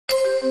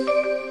Hello,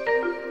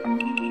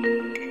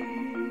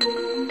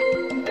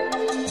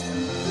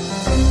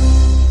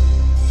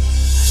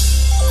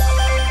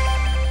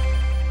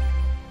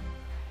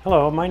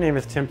 my name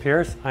is Tim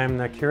Pearce. I'm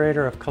the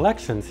curator of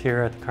collections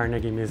here at the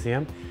Carnegie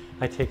Museum.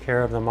 I take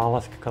care of the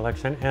mollusk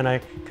collection and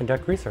I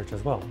conduct research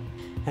as well.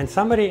 And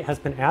somebody has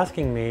been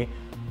asking me,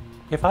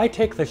 if I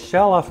take the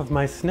shell off of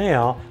my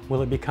snail,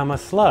 will it become a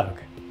slug?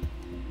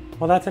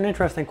 Well, that's an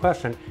interesting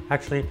question.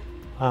 Actually,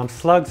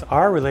 slugs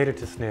are related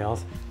to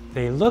snails.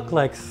 They look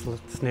like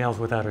snails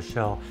without a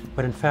shell,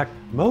 but in fact,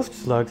 most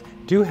slugs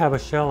do have a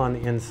shell on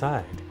the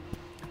inside.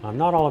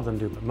 Not all of them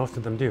do, but most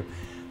of them do.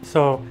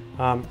 So,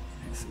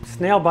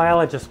 snail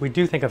biologists, we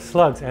do think of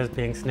slugs as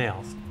being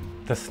snails.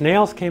 The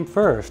snails came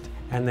first,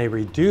 and they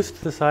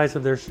reduced the size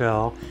of their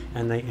shell,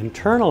 and they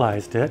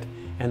internalized it,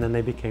 and then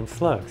they became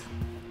slugs.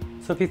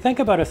 So if you think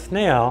about a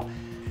snail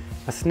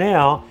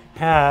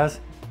has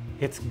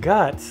its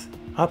guts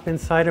up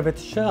inside of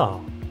its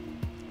shell.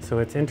 So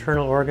its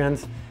internal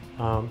organs,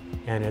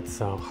 and its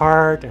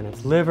heart, and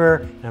its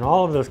liver, and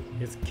all of those,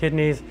 its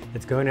kidneys,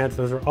 its gonads,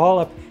 those are all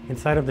up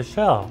inside of the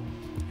shell.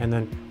 And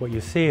then what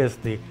you see is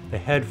the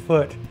head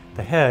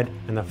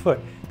and the foot.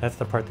 That's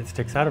the part that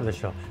sticks out of the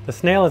shell. The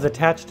snail is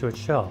attached to its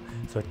shell,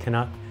 so it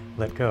cannot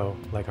let go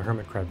like a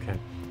hermit crab can.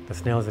 The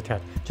snail is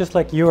attached, just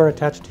like you are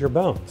attached to your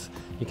bones.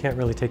 You can't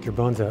really take your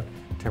bones out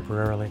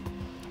temporarily.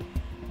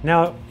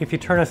 Now, if you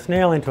turn a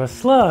snail into a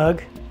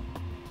slug,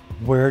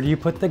 where do you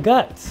put the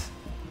guts?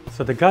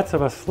 So the guts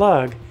of a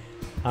slug,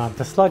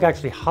 the slug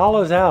actually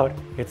hollows out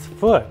its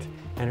foot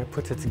and it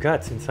puts its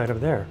guts inside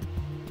of there.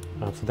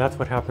 So that's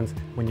what happens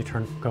when you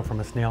go from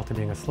a snail to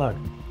being a slug.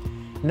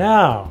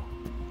 Now,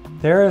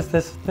 there is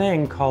this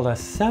thing called a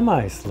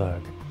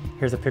semislug.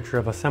 Here's a picture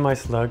of a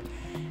semislug,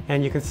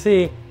 and you can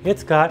see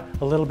it's got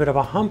a little bit of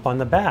a hump on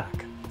the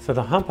back. So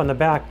the hump on the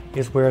back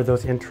is where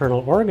those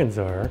internal organs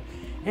are,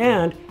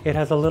 and it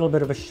has a little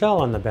bit of a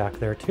shell on the back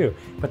there too.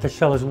 But the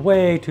shell is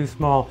way too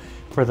small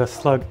for the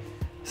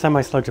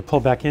semislug to pull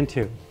back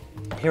into.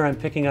 Here I'm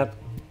picking up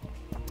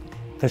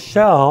the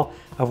shell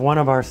of one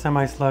of our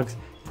semislugs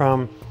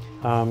from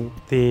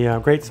the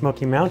Great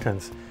Smoky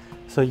Mountains.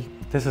 So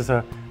this is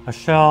a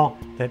shell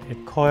that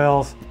it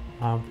coils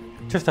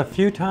just a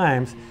few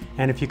times,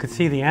 and if you could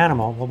see the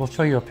animal, well, we'll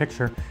show you a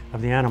picture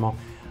of the animal.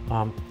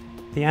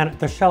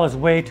 The shell is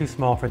way too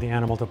small for the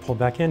animal to pull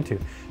back into.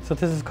 So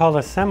this is called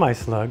a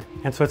semislug,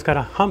 and so it's got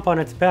a hump on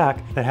its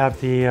back that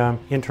have the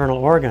internal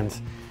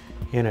organs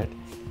in it.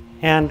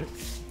 And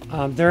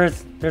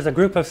there's a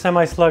group of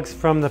semislugs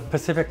from the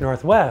Pacific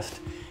Northwest,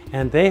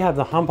 and they have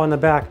the hump on the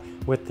back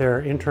with their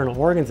internal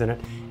organs in it,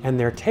 and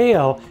their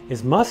tail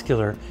is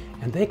muscular,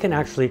 and they can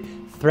actually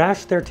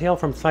thrash their tail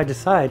from side to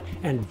side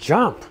and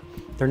jump.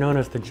 They're known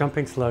as the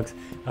jumping slugs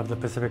of the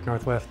Pacific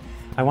Northwest.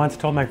 I once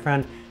told my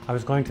friend I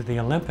was going to the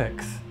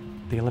Olympics,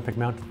 I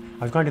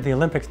was going to the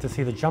Olympics to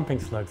see the jumping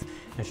slugs,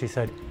 and she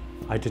said,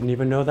 I didn't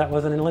even know that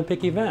was an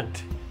Olympic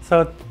event.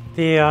 So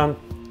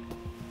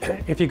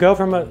if you go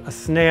from a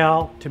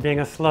snail to being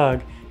a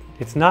slug,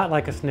 it's not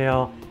like a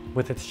snail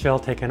with its shell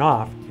taken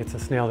off. It's a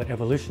snail that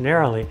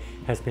evolutionarily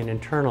has been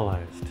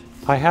internalized.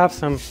 I have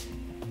some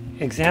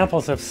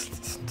examples of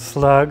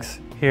slugs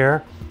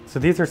here. So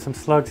these are some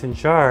slugs in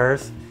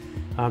jars.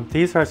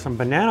 These are some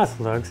banana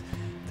slugs.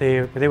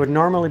 They would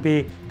normally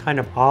be kind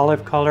of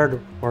olive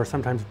colored or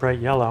sometimes bright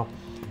yellow.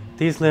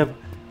 These live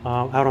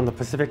out on the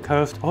Pacific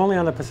coast, only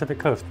on the Pacific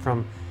coast,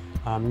 from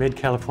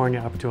mid-California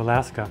up to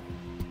Alaska.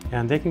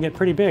 And they can get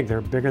pretty big.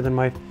 They're bigger than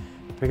my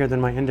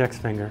index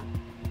finger.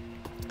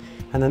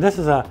 And then this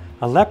is a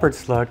leopard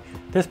slug.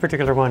 This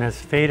particular one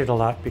has faded a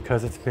lot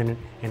because it's been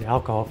in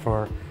alcohol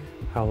for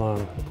how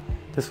long?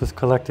 This was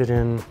collected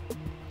in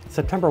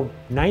September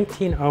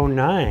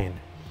 1909.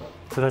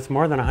 So that's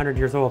more than 100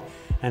 years old,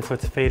 and so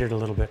it's faded a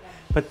little bit.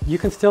 But you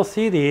can still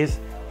see these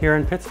here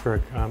in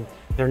Pittsburgh.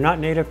 They're not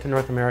native to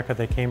North America,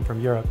 they came from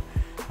Europe,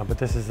 but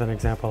this is an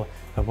example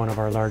of one of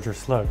our larger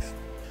slugs.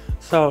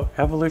 So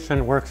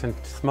evolution works in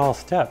small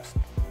steps.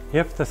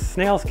 If the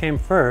snails came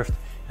first,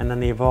 and then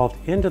they evolved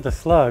into the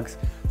slugs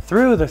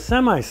through the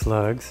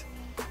semi-slugs,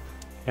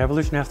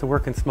 evolution has to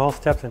work in small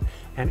steps,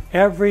 and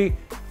every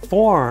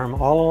form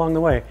all along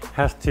the way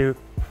has to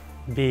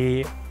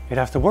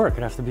work.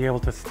 It has to be able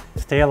to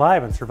stay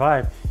alive and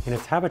survive in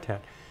its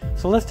habitat.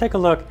 So let's take a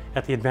look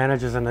at the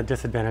advantages and the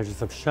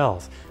disadvantages of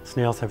shells.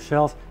 Snails have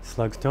shells,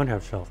 slugs don't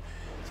have shells.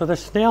 So the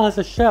snail has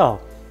a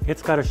shell.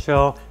 It's got a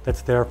shell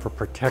that's there for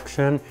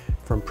protection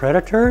from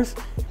predators,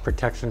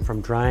 protection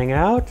from drying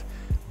out,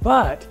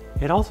 but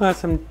it also has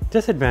some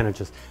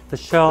disadvantages. The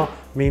shell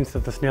means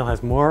that the snail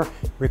has more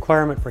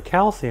requirement for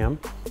calcium,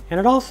 and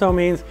it also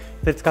means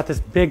that it's got this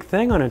big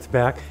thing on its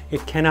back.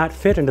 It cannot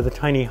fit into the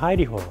tiny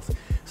hidey holes.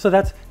 So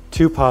that's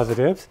two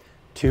positives,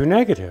 two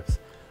negatives.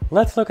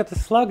 Let's look at the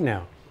slug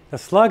now. The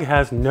slug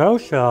has no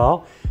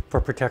shell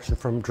for protection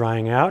from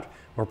drying out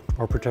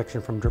or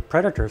protection from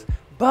predators,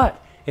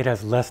 but it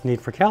has less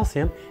need for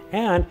calcium,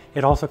 and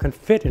it also can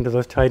fit into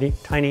those tiny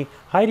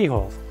hidey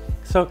holes.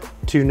 So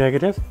two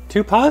negatives,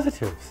 two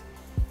positives.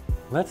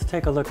 let's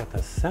take a look at the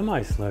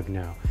semislug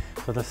now.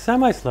 So the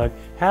semislug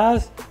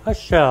has a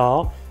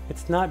shell.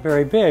 It's not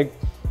very big.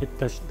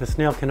 The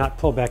snail cannot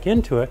pull back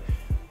into it,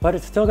 but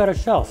it's still got a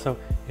shell. So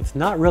it's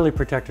not really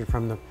protected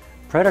from the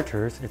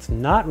predators. It's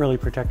not really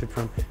protected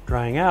from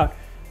drying out.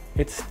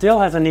 It still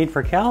has a need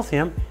for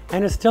calcium,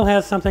 and it still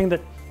has something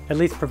that at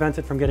least prevents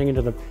it from getting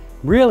into the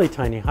really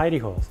tiny hidey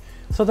holes.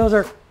 So those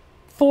are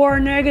 4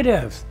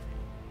 negatives.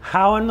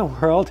 How in the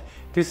world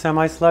do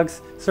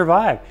semislugs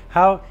survive?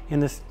 How in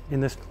this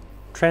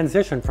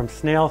transition from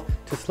snails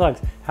to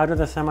slugs, how do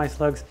the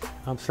semislugs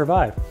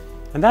survive?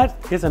 And that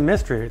is a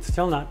mystery. It's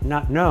still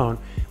not known,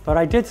 but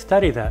I did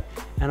study that,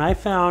 and I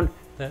found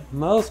that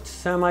most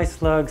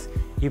semislugs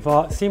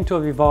seem to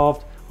have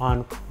evolved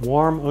on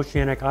warm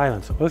oceanic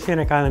islands. So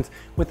oceanic islands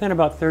within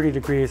about 30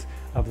 degrees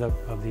of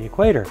the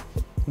equator.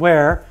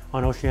 Where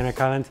on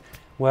oceanic islands,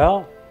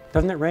 well,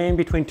 doesn't it rain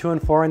between 2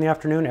 and 4 in the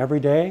afternoon every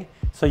day?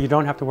 So you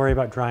don't have to worry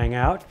about drying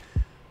out.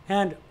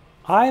 And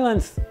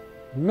islands,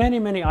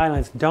 many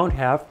islands don't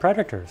have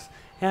predators.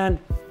 And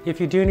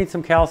if you do need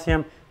some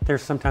calcium,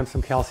 there's sometimes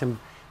some calcium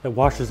that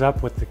washes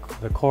up with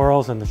the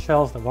corals and the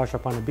shells that wash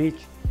up on the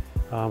beach.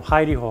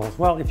 Hidey holes.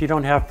 Well, if you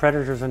don't have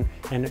predators and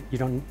you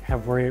don't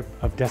have worry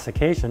of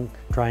desiccation,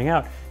 drying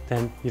out,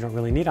 then you don't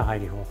really need a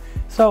hidey hole.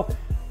 So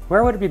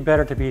where would it be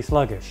better to be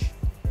sluggish?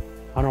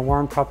 On a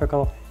warm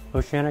tropical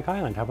oceanic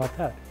island. How about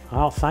that?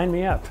 Well, sign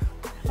me up.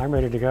 I'm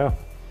ready to go.